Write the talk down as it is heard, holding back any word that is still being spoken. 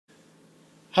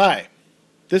Hi,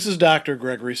 this is Dr.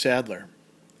 Gregory Sadler.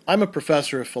 I'm a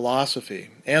professor of philosophy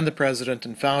and the president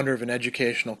and founder of an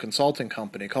educational consulting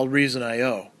company called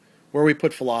Reason.io, where we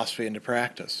put philosophy into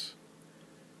practice.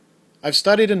 I've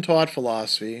studied and taught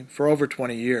philosophy for over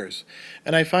 20 years,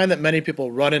 and I find that many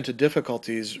people run into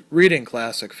difficulties reading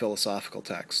classic philosophical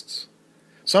texts.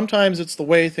 Sometimes it's the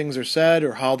way things are said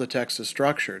or how the text is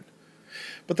structured.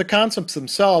 But the concepts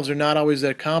themselves are not always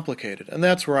that complicated, and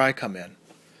that's where I come in.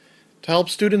 To help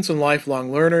students and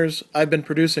lifelong learners, I've been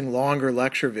producing longer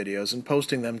lecture videos and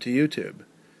posting them to YouTube.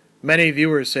 Many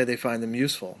viewers say they find them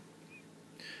useful.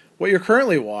 What you're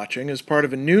currently watching is part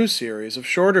of a new series of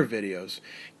shorter videos,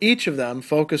 each of them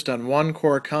focused on one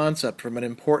core concept from an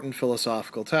important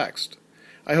philosophical text.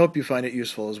 I hope you find it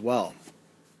useful as well.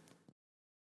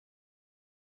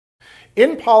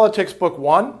 In Politics Book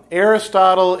 1,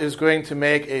 Aristotle is going to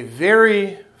make a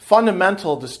very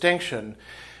fundamental distinction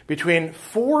between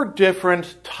four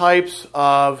different types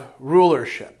of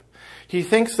rulership. He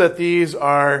thinks that these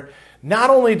are not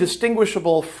only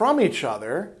distinguishable from each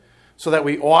other, so that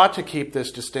we ought to keep this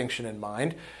distinction in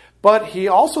mind, but he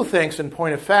also thinks, in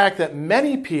point of fact, that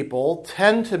many people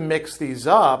tend to mix these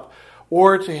up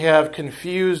or to have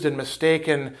confused and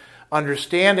mistaken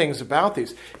understandings about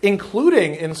these,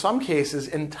 including, in some cases,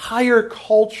 entire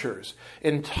cultures,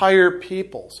 entire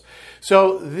peoples.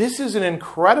 So this is an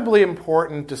incredibly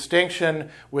important distinction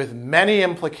with many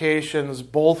implications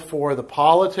both for the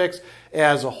politics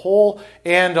as a whole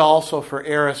and also for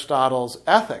Aristotle's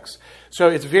ethics. So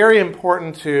it's very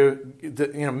important to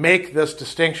make this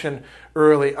distinction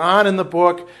early on in the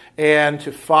book and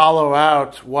to follow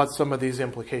out what some of these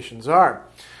implications are.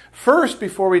 First,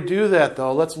 before we do that,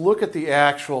 though, let's look at the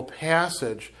actual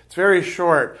passage. It's very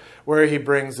short where he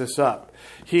brings this up.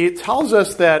 He tells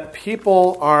us that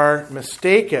people are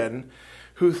mistaken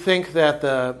who think that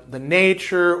the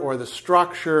nature or the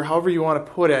structure, however you want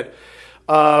to put it,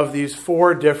 of these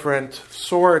four different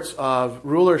sorts of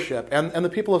rulership, and the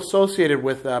people associated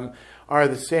with them are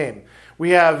the same.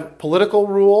 We have political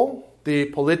rule, the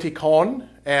politikon,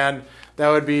 and that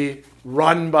would be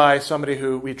run by somebody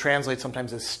who we translate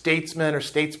sometimes as statesman or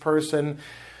statesperson.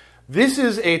 This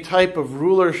is a type of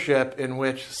rulership in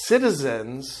which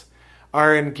citizens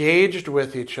are engaged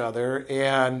with each other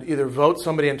and either vote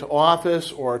somebody into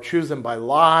office or choose them by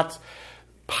lot.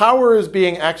 Power is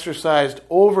being exercised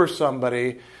over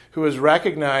somebody who is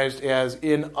recognized as,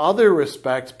 in other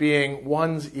respects, being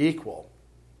one's equal.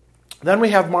 Then we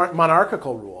have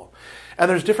monarchical rule. And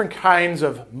there's different kinds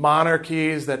of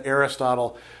monarchies that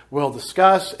Aristotle will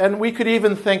discuss. And we could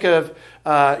even think of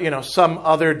some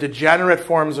other degenerate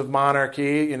forms of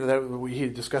monarchy that he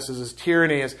discusses as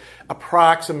tyranny as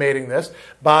approximating this,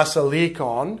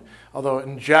 basilikon, although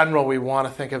in general we want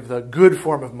to think of the good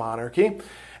form of monarchy.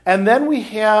 And then we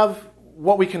have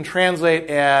what we can translate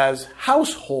as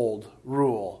household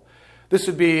rule. This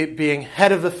would be being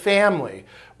head of the family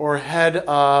or head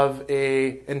of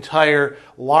an entire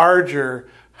larger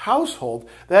household.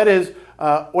 That is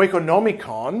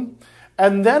oikonomikon.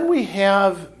 And then we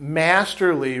have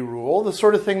masterly rule, the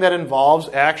sort of thing that involves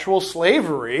actual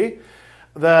slavery,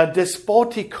 the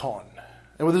despoticon.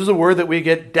 And this is a word that we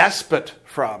get despot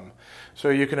from. So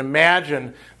you can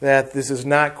imagine that this is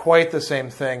not quite the same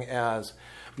thing as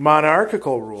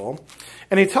monarchical rule.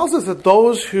 And he tells us that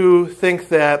those who think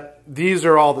that these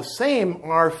are all the same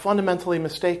are fundamentally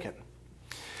mistaken.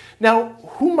 Now,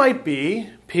 who might be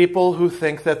people who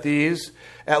think that these,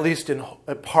 at least in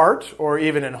part or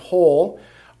even in whole,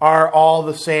 are all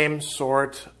the same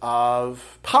sort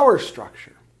of power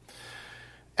structure?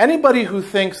 Anybody who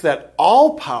thinks that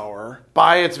all power,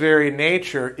 by its very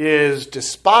nature, is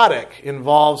despotic,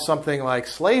 involves something like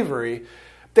slavery,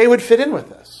 they would fit in with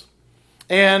this.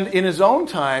 And in his own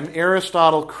time,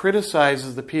 Aristotle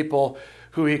criticizes the people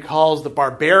who he calls the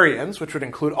barbarians, which would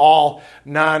include all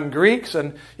non-Greeks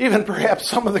and even perhaps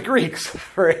some of the Greeks,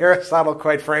 for Aristotle,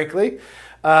 quite frankly,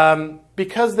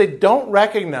 because they don't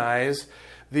recognize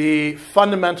the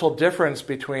fundamental difference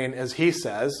between, as he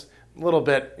says, a little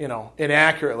bit,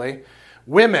 inaccurately,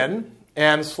 women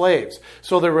and slaves.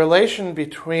 So the relation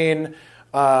between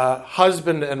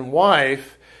husband and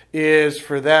wife is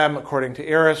for them, according to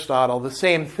Aristotle, the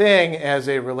same thing as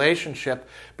a relationship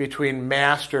between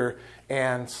master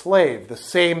and slave. The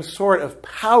same sort of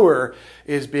power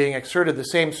is being exerted, the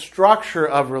same structure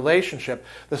of relationship,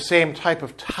 the same type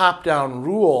of top-down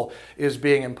rule is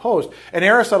being imposed. And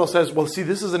Aristotle says, well, see,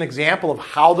 this is an example of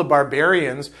how the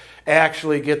barbarians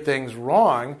actually get things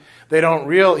wrong. He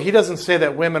doesn't say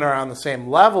that women are on the same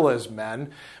level as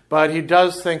men, but he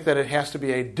does think that it has to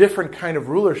be a different kind of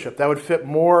rulership that would fit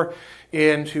more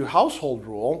into household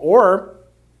rule, or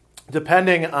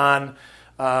depending on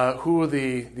who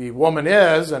the woman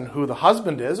is and who the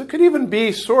husband is. It could even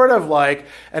be sort of like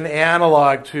an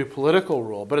analog to political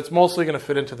rule, but it's mostly going to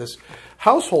fit into this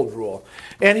household rule.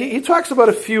 And he talks about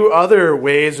a few other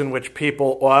ways in which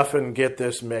people often get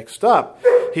this mixed up.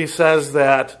 He says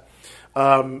that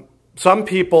some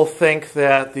people think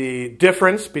that the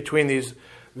difference between these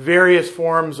various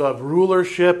forms of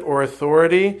rulership or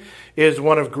authority is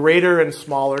one of greater and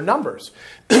smaller numbers.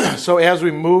 So as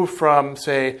we move from,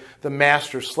 say, the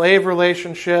master-slave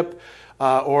relationship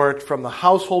or from the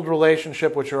household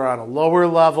relationship, which are on a lower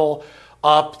level,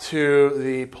 up to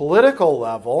the political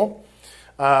level,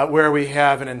 where we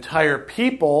have an entire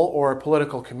people or a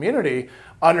political community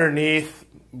underneath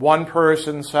one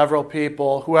person, several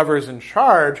people, whoever is in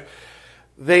charge,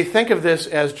 they think of this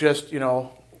as just,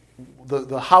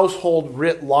 the household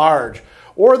writ large,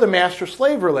 or the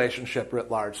master-slave relationship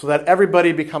writ large, so that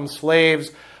everybody becomes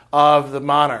slaves of the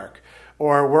monarch.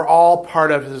 Or we're all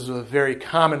part of, this is a very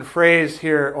common phrase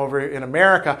here over in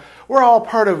America, we're all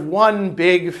part of one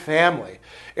big family.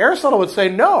 Aristotle would say,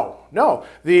 no,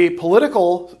 the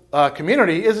political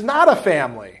community is not a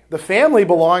family. The family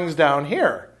belongs down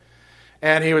here.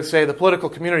 And he would say the political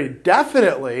community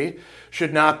definitely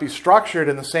should not be structured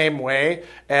in the same way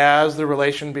as the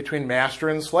relation between master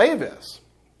and slave is.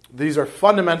 These are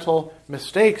fundamental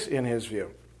mistakes in his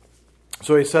view.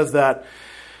 So he says that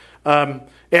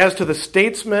as to the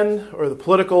statesman or the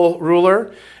political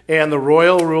ruler and the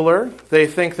royal ruler, they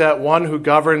think that one who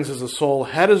governs as a sole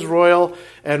head is royal,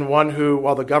 and one who,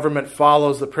 while the government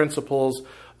follows the principles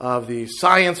of the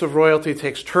science of royalty,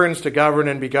 takes turns to govern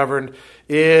and be governed,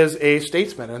 is a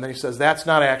statesman. And then he says that's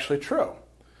not actually true.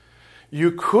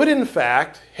 You could, in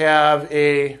fact, have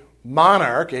a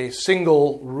monarch, a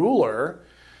single ruler,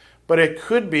 but it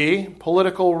could be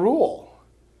political rule.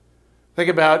 Think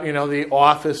about, the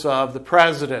office of the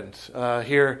president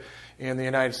here in the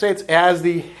United States as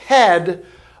the head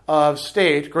of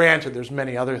state. Granted, there's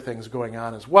many other things going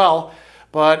on as well,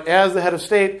 but as the head of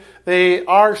state, they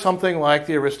are something like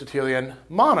the Aristotelian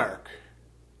monarch.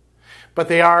 But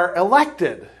they are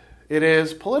elected. It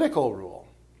is political rule.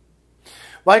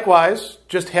 Likewise,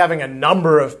 just having a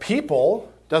number of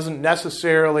people doesn't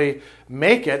necessarily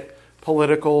make it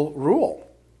political rule.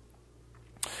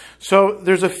 So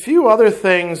there's a few other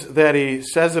things that he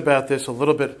says about this a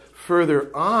little bit further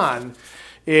on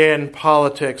in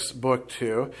Politics, Book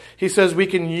 2. He says we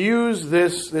can use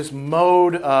this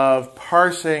mode of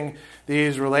parsing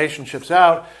these relationships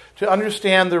out to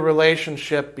understand the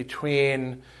relationship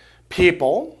between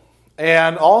people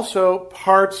and also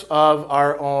parts of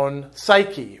our own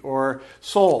psyche or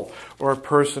soul or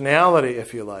personality,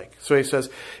 if you like. So he says,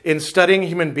 in studying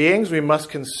human beings, we must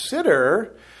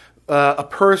consider a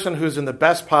person who's in the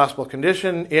best possible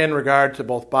condition in regard to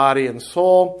both body and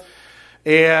soul.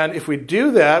 And if we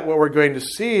do that, what we're going to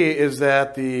see is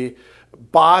that the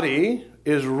body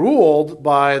is ruled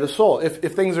by the soul. If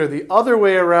things are the other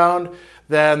way around,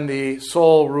 then the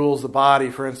soul rules the body.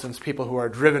 For instance, people who are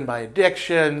driven by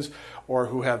addictions or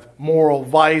who have moral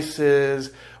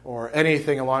vices or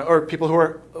anything along, or people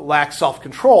who lack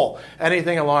self-control,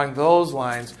 anything along those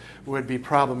lines would be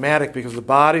problematic because the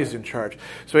body is in charge.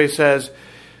 So he says,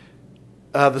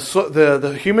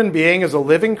 the human being is a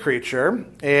living creature,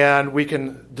 and we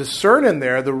can discern in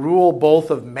there the rule both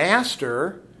of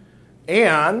master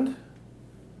and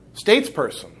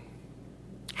statesperson.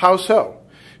 How so?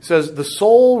 He says, the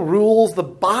soul rules the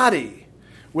body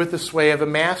with the sway of a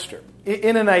master.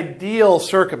 In an ideal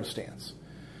circumstance,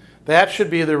 that should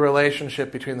be the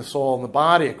relationship between the soul and the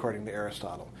body, according to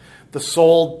Aristotle. The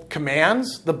soul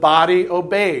commands, the body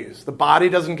obeys. The body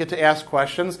doesn't get to ask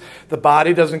questions. The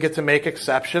body doesn't get to make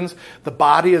exceptions. The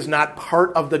body is not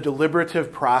part of the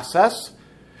deliberative process.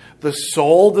 The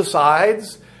soul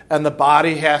decides, and the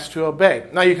body has to obey.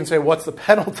 Now you can say, what's the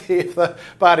penalty if the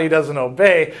body doesn't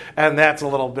obey? And that's a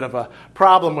little bit of a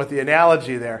problem with the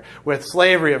analogy there. With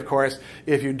slavery, of course,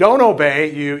 if you don't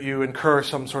obey, you incur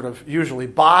some sort of usually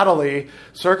bodily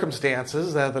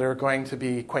circumstances that are going to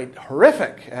be quite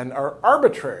horrific and are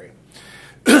arbitrary.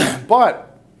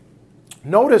 But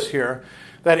notice here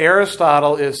that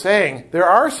Aristotle is saying there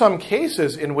are some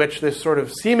cases in which this sort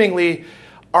of seemingly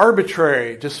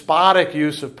arbitrary, despotic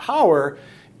use of power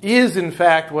is in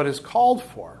fact what is called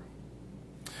for.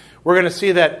 We're going to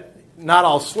see that not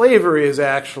all slavery is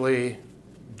actually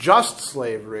just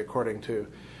slavery, according to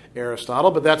Aristotle,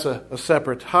 but that's a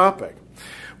separate topic.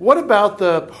 What about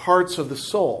the parts of the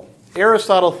soul?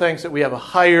 Aristotle thinks that we have a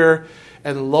higher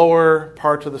and lower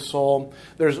part of the soul.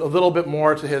 There's a little bit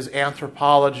more to his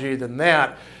anthropology than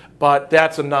that, but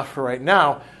that's enough for right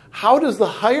now. how does the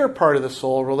higher part of the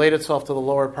soul relate itself to the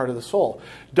lower part of the soul?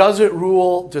 Does it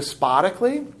rule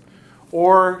despotically,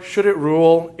 or should it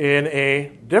rule in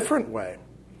a different way?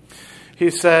 He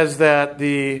says that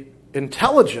the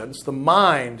intelligence, the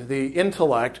mind, the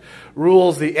intellect,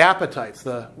 rules the appetites,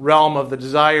 the realm of the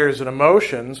desires and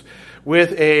emotions,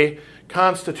 with a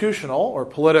constitutional or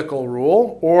political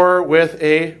rule or with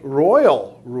a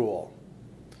royal rule.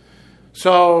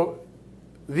 So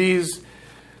these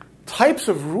types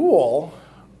of rule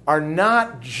are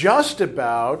not just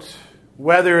about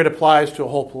whether it applies to a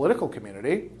whole political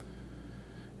community.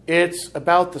 It's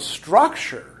about the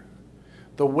structure,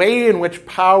 the way in which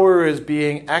power is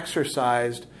being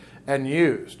exercised and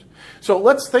used. So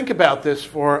let's think about this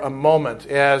for a moment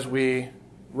as we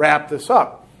wrap this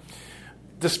up.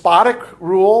 Despotic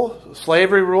rule,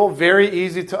 slavery rule, very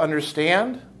easy to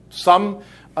understand. Some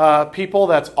people,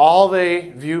 that's all they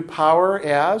view power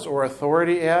as or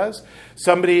authority as.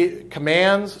 Somebody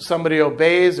commands, somebody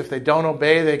obeys. If they don't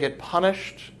obey, they get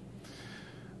punished.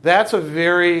 That's a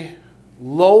very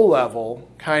low-level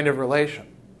kind of relation.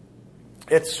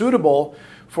 It's suitable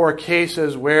for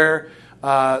cases where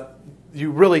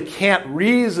you really can't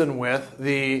reason with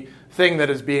the thing that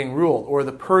is being ruled or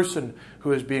the person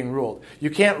who is being ruled.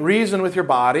 You can't reason with your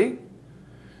body.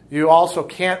 You also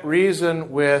can't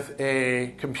reason with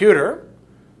a computer,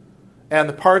 and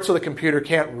the parts of the computer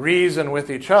can't reason with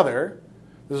each other.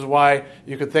 This is why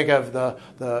you could think of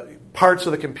the parts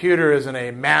of the computer as in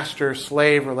a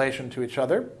master-slave relation to each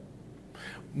other.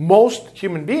 Most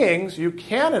human beings you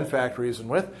can, in fact, reason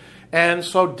with, and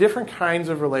so different kinds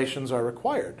of relations are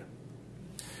required.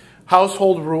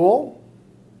 Household rule,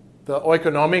 the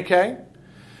oikonomike,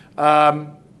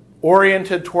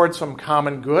 oriented towards some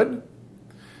common good.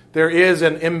 There is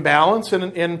an imbalance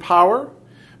in power,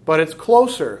 but it's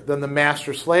closer than the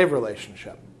master-slave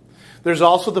relationship. There's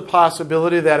also the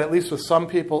possibility that, at least with some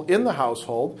people in the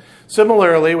household,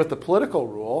 similarly with the political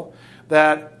rule,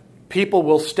 that people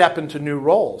will step into new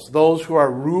roles. Those who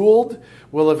are ruled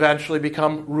will eventually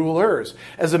become rulers.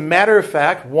 As a matter of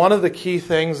fact, one of the key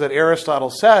things that Aristotle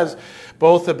says,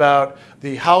 both about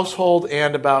the household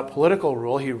and about political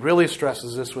rule, he really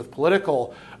stresses this with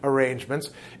political arrangements,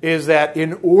 is that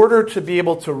in order to be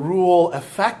able to rule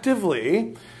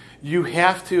effectively, you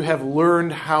have to have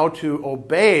learned how to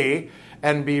obey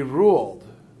and be ruled.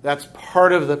 That's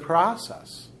part of the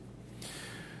process.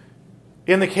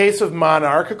 In the case of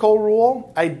monarchical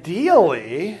rule,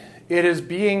 ideally, it is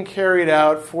being carried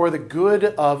out for the good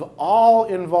of all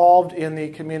involved in the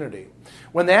community.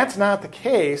 When that's not the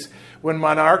case, when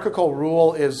monarchical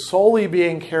rule is solely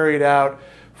being carried out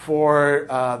for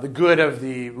the good of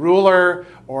the ruler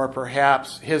or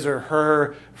perhaps his or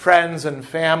her friends and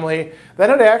family,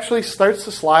 then it actually starts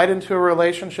to slide into a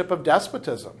relationship of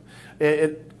despotism.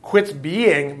 It quits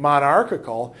being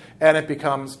monarchical and it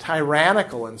becomes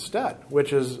tyrannical instead,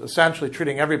 which is essentially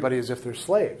treating everybody as if they're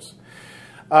slaves.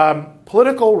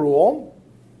 Political rule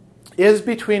is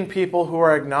between people who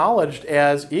are acknowledged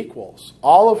as equals,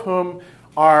 all of whom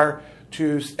are,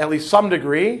 to at least some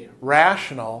degree,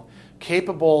 rational,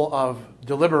 capable of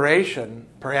deliberation,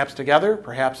 perhaps together,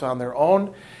 perhaps on their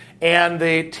own, and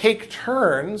they take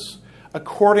turns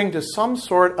according to some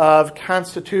sort of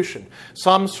constitution,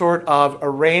 some sort of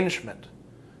arrangement,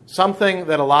 something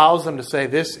that allows them to say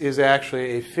this is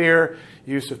actually a fair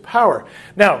use of power.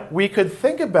 Now, we could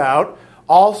think about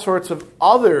all sorts of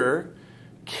other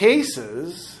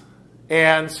cases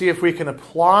and see if we can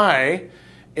apply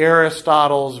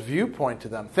Aristotle's viewpoint to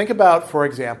them. Think about, for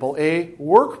example, a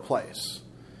workplace.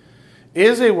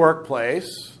 Is a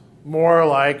workplace more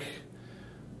like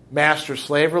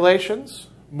master-slave relations,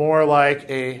 more like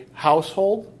a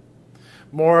household,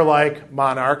 more like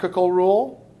monarchical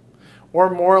rule, or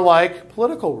more like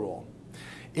political rule?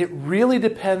 It really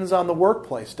depends on the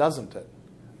workplace, doesn't it?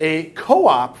 A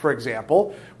co-op, for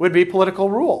example, would be political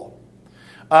rule.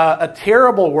 A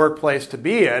terrible workplace to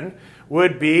be in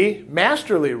would be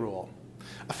masterly rule.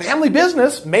 A family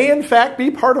business may in fact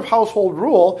be part of household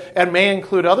rule and may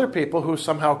include other people who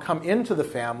somehow come into the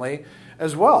family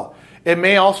as well. It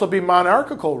may also be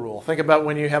monarchical rule. Think about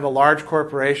when you have a large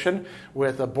corporation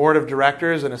with a board of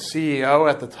directors and a CEO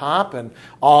at the top and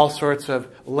all sorts of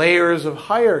layers of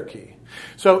hierarchy.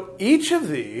 So each of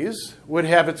these would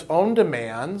have its own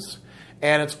demands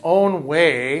and its own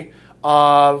way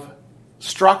of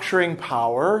structuring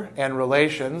power and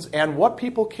relations and what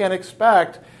people can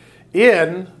expect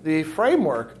in the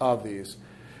framework of these.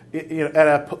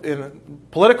 In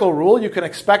political rule, you can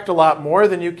expect a lot more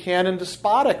than you can in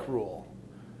despotic rule.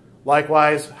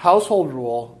 Likewise, household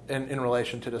rule in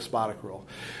relation to despotic rule.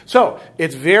 So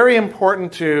it's very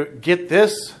important to get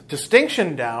this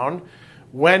distinction down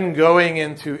when going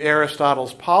into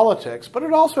Aristotle's politics, but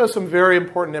it also has some very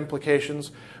important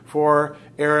implications for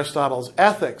Aristotle's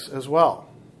ethics as well.